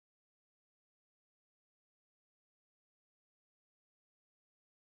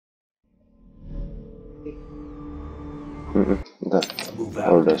Bentar.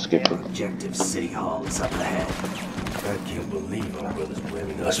 Oh, udah skip. Objective City Hall is up ahead. I can't believe our brother's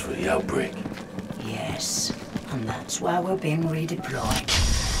blaming us for the outbreak. Yes, and that's why we're being redeployed.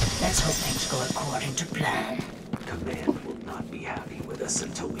 Let's hope things go according to plan. Command will not be happy with us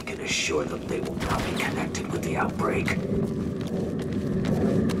until we can assure them they will not be connected with the outbreak.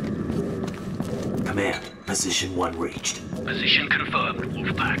 Command, position 1 reached. Position confirmed,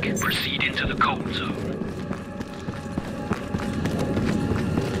 Wolfpack. Proceed into the cold zone.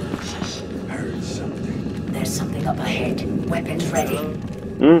 Heard something. There's something up ahead. Weapons ready.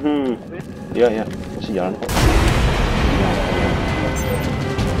 Ya, masih jalan kok.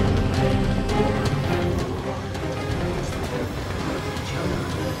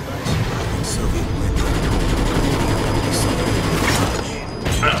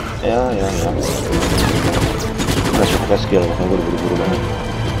 Ya. Gak suka skill, makanya gue buru-buru banget.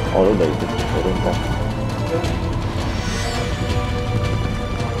 Oh, lu udah ikut turun kok.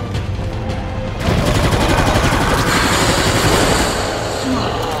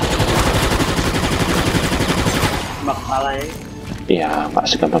 Iya, Pak,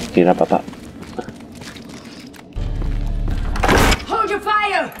 segampang kira Pak. Hold your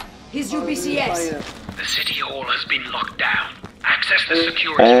fire! Here's your BCS. The city hall has been locked down. Access the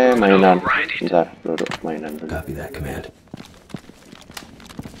security room and Mainan. override it. Bentar, duduk mainan dulu. Copy that, Command.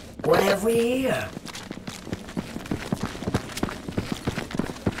 What have we here?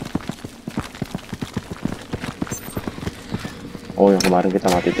 Oh, yang kemarin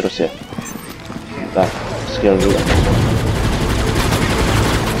kita mati terus ya. Bentar, skill dulu.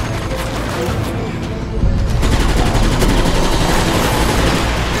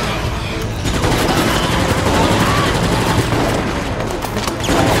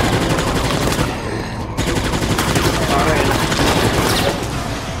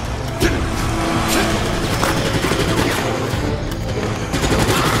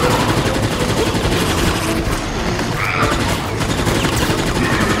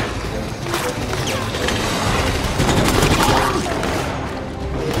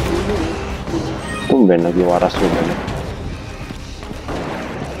 Ben lagi waras rumahnya.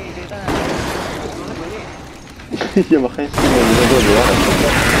 Ya makanya sih gue waras.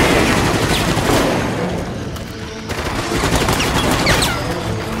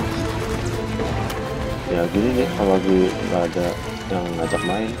 Ya gini nih, kalau lagi nggak ada yang ngajak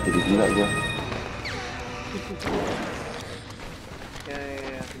main, jadi gila gue.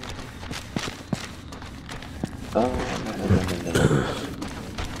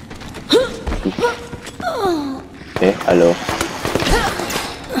 Halo.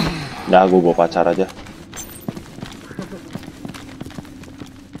 Udah, gue bawa pacar aja.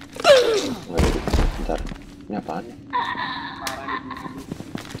 Bentar, ini apaan ya?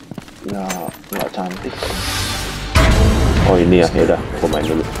 Ya, nggak cantik. Oh ini ya, yaudah, gue main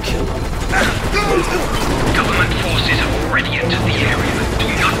dulu.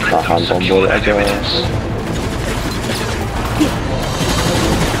 Tahan tombol aja.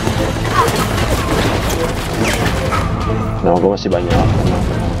 Nah, gue masih banyak.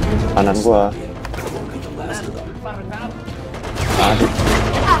 Kanan gue. Aduh.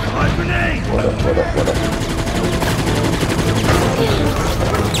 Bodoh.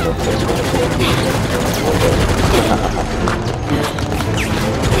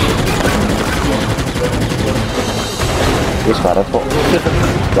 Ini sekarat kok.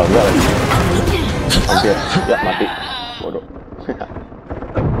 Bangga lagi. Hampir. Ya, mati. Bodoh.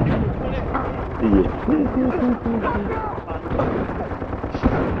 Iya.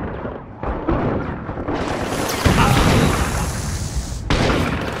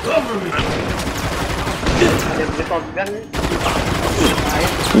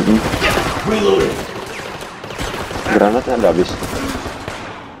 Granatnya udah habis.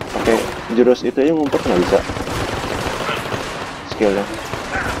 Pakai jurus itu aja ngumpet nggak bisa. Skillnya.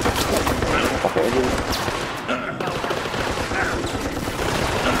 Pakai aja.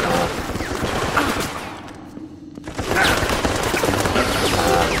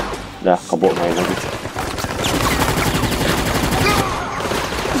 Dah kebo main lagi.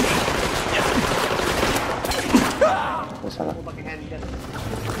 Salah.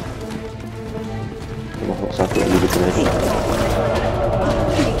 Cuma satu lagi di sini.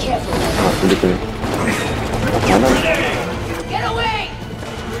 Nah, di sini. Mana?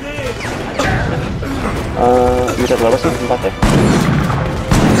 Bisa berapa sih? 4 ya?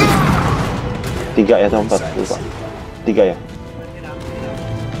 3 ya atau 4? Lupa. 3 ya?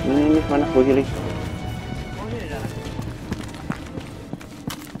 Ini mana gue healing?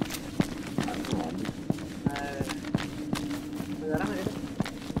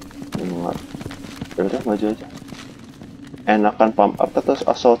 Enggak. Ya udah maju aja. enakan pump up atau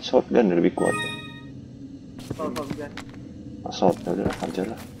assault shotgun lebih kuat? Assault udah aja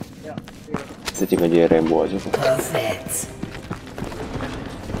lah. Itu tinggal jadi rembo aja kok.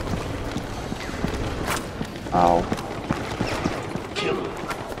 Aw.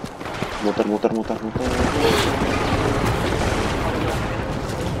 Muter.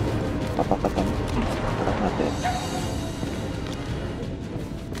 Apa katanya? Mati ya.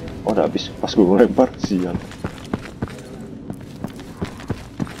 Oh udah habis pas gue lempar, sial.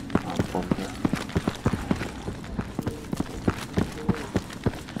 Ampun ya.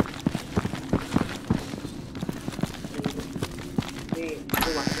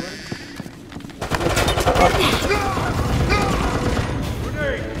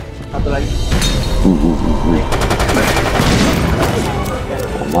 Satu lagi.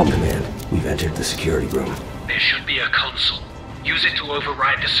 Command, we've entered the security room. There should be a console. Use it to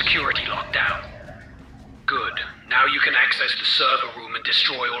override the security lockdown. Good. Now you can access the server room and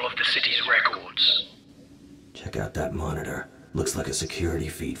destroy all of the city's records. Check out that monitor. Looks like a security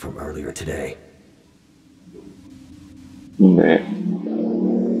feed from earlier today. Nek.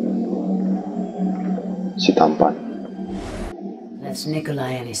 Si tampan. That's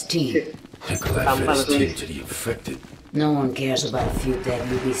Nikolai and his team. Nikolai fed his team to the infected. No one cares about a few dead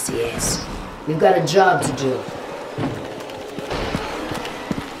UBCS. We've got a job to do.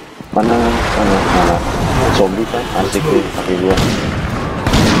 Mana zombie kan asik nih pakai gua.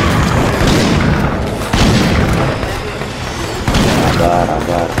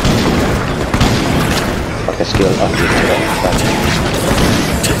 Agar pakai skill up gitu kan.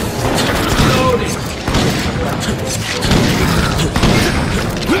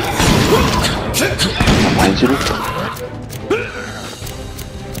 Apaan sih lu?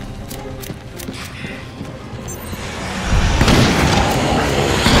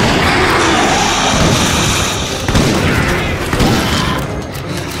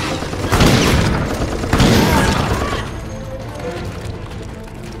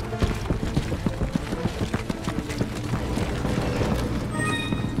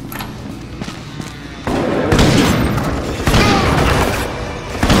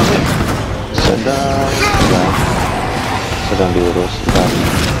 Sedang diurus.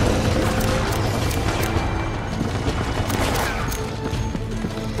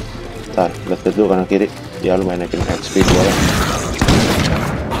 Ntar lihat dulu kanan kiri ya, lumayan naikin HP gua lah.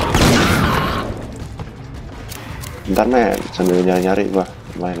 Bentar men, sambil nyari gua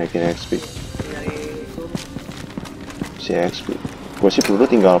lumayan naikin HP. Si XP gua sih dulu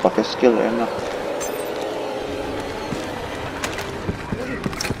tinggal pakai skill enak.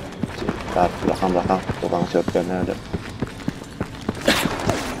 Ntar belakang tukang shotgunnya ada.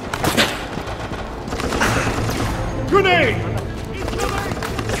 Grenade!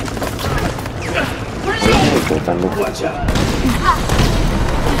 Ikutan lu. Banyak.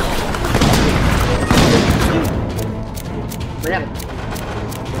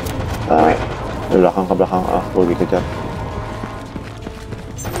 Ke belakang gua lagi kejar.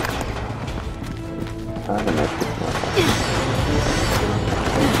 Ada mati.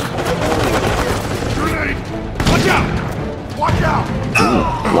 Watch out! Watch out!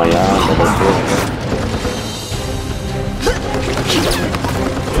 Lumayan, double kill.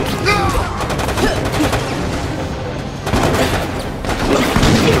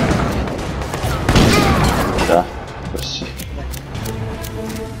 Udah bersih.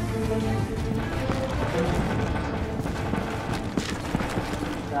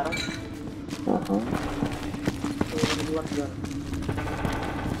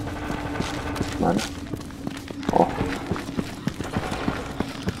 Mana? Oh,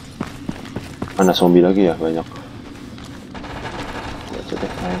 mana zombie lagi ya, banyak. Baca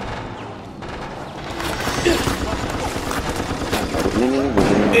deh main. Baru ini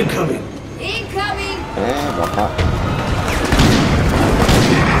begini. Incoming! Bapak.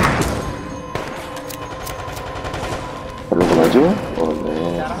 Perlu maju?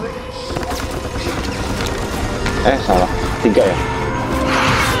 Boleh. Salah. 3 ya?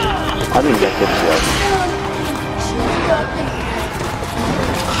 Aduh, jatuh ya.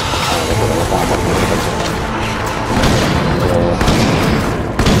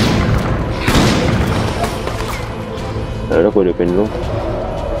 Udah gue depin dulu.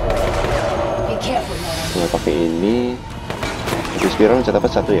 Gue pakai ini. Di spiral bisa dapat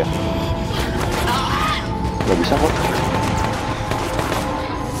 1 ya? Gak bisa kok.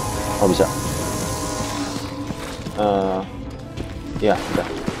 Oh bisa. Ya udah.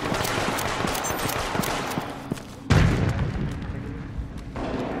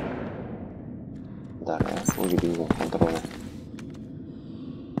 Bentar ya, gue jadi bingung kontrolnya.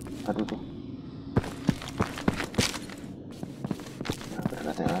 Aduh tuh.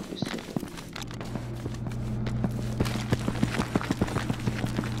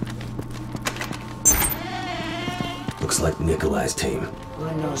 Looks like Nikolai's team.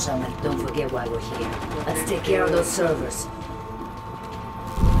 Good news, Summit. Don't forget why we're here. Let's take care of those servers.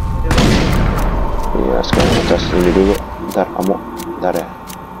 Iya, sekarang ngecas ini dulu. Bentar, kamu. Bentar ya.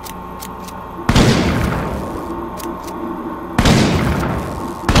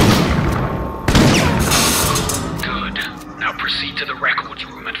 Good. Now proceed to the records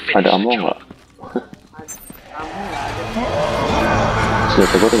room and finish Ada the ammo job. nggak?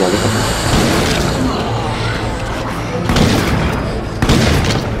 Senjata gue tinggal dikit.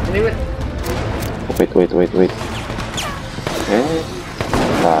 Wait.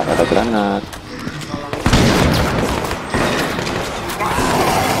 Nah, ada granat.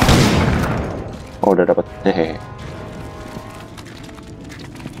 Oh, udah dapat. Hehe.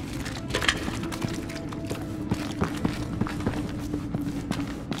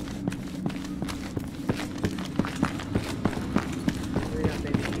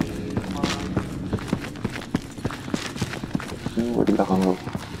 Gue di belakang lu.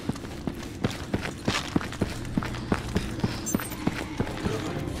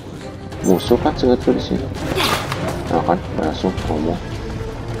 Musuh kan sengat di sini. Nah kan, langsung ngomong.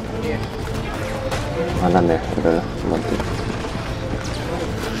 Kanan ya, udahlah nanti.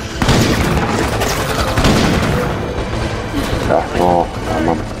 Dah, oh,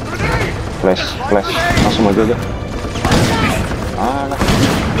 aman. Flash, langsung maju aja. Alah.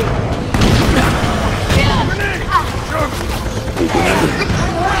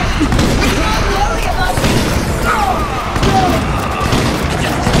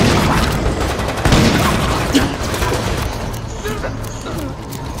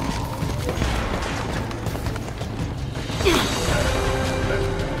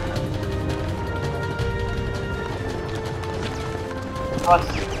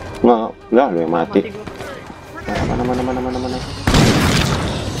 Nggak, lu yang mati.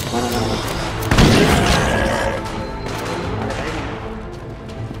 Mana.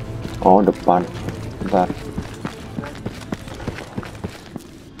 Oh, depan. Bentar.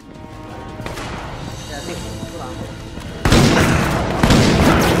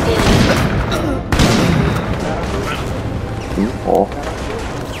 Oh.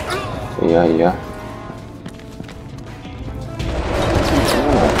 Iya.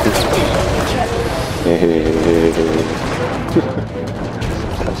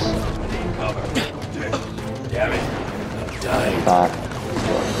 Bentar.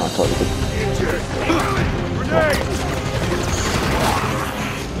 Masuk itu.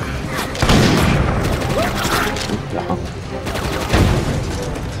 Belakang.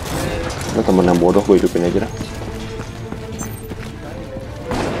 Lu temen yang bodoh, gue hidupin aja dah.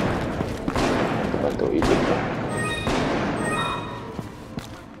 Bantu hidup lah.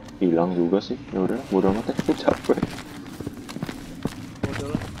 Hilang juga sih. Ya udah, bodoh amat ya, capek. Bodoh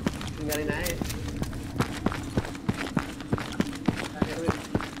lah, tinggalin aja.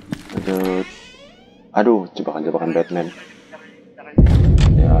 Lanjut. Aduh, jebakan Batman.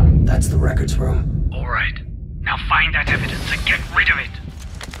 Ya. That's the records room. All right. Now find that evidence and get rid of it.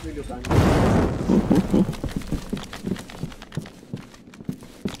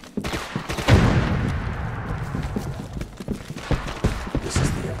 This is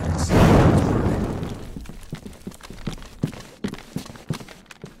the evidence.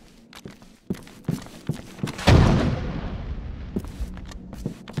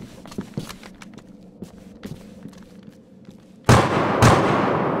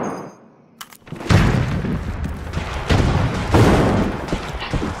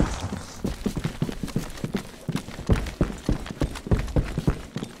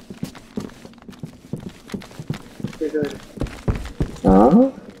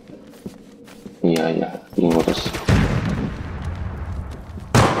 Hah? Iya, ngurus.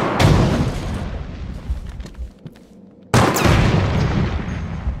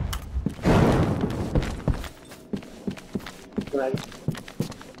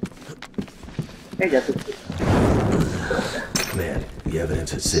 Jatuh. Man, the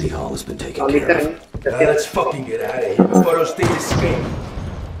evidence at City Hall has been taken Liter care nih. of. Let's fucking get out of here before those things escape.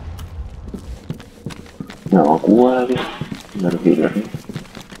 Nah, gua lagi. Bener.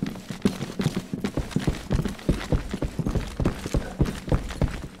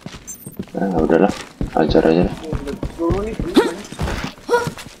 Nah, udahlah. Ajar aja deh. Dulu nih.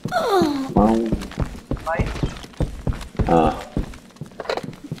 Mau. Baik.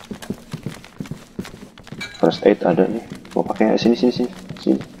 First aid ada nih. Mau pakai sini.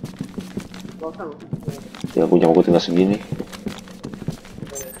 Ya, punya aku tinggal segini.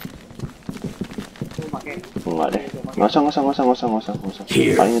 Enggak deh. Nggak usah.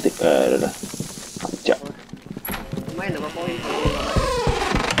 Paling ngetik. Udah. Aja. Lumayan dapat poin.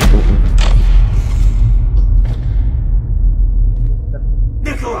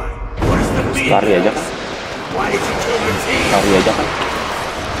 Lari aja kan? Lari aja kan?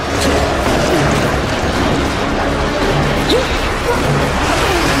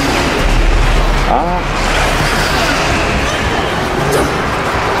 Ah,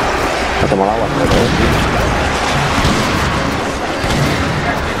 atau melawan?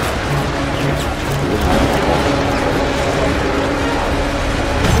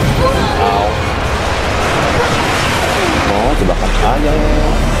 Oh, jebakan saya.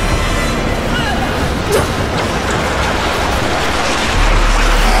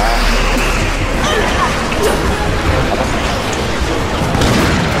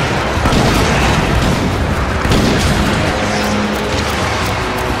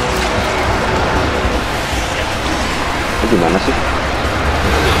 Gimana sih?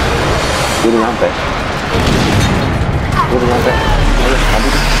 Gue udah nyampe. Ayo,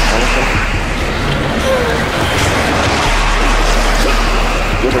 kabur.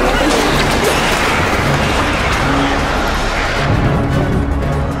 Gue udah nyampe.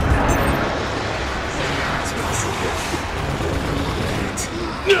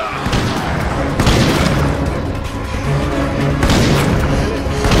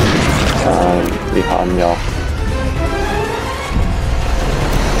 Di H.U.N.K.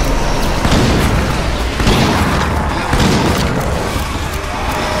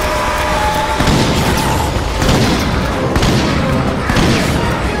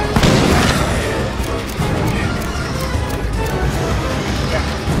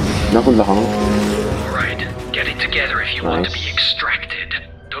 Aku belakang. Alright, get it together if you want to be extracted.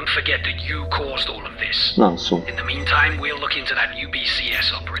 Don't forget that you caused all of this. Langsung. In the meantime, we'll look into that UBCS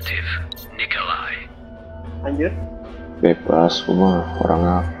operative, Nikolai. Anjir. Bebas, cuma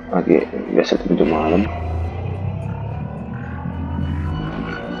orangnya lagi biasa jam malam.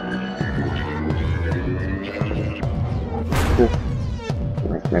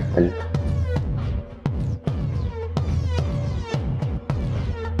 Naik-naik.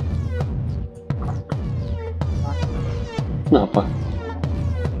 Kenapa?